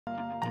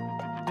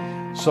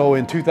So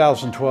in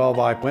 2012,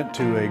 I went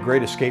to a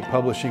Great Escape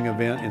Publishing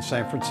event in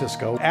San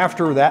Francisco.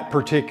 After that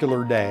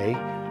particular day,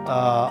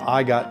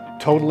 I got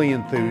totally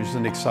enthused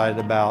and excited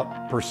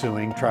about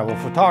pursuing travel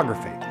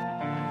photography.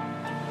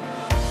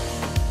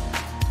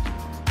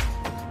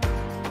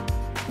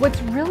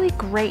 What's really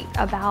great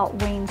about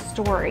Wayne's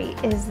story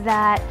is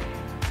that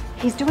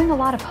he's doing a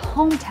lot of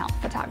hometown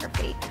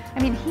photography.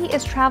 I mean, he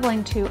is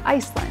traveling to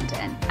Iceland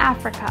and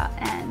Africa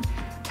and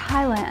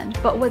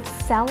Thailand, but what's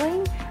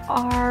selling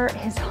are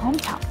his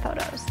hometown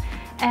photos.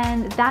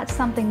 And that's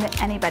something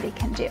that anybody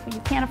can do. You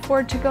can't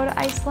afford to go to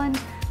Iceland,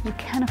 you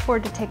can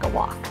afford to take a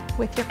walk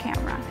with your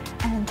camera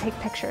and take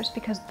pictures,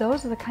 because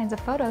those are the kinds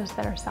of photos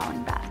that are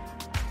selling best.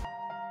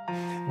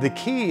 The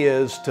key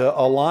is to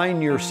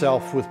align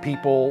yourself with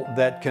people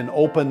that can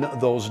open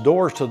those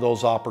doors to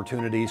those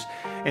opportunities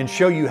and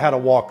show you how to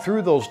walk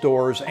through those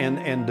doors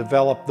and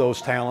develop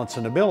those talents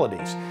and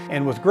abilities.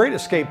 And with Great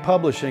Escape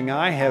Publishing,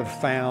 I have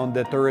found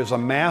that there is a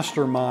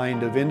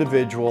mastermind of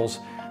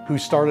individuals who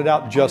started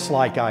out just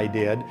like I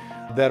did,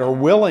 that are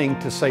willing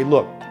to say,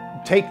 look,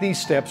 take these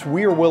steps.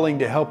 We are willing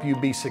to help you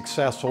be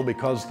successful,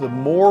 because the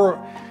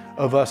more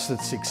of us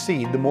that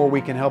succeed, the more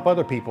we can help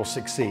other people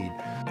succeed.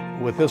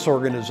 With this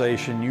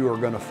organization, you are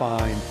going to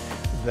find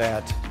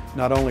that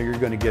not only are you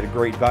going to get a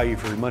great value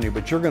for your money,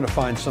 but you're going to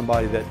find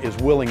somebody that is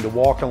willing to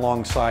walk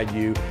alongside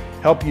you,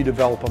 help you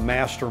develop a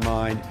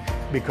mastermind,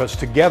 because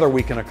together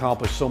we can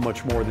accomplish so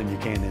much more than you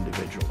can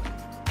individually.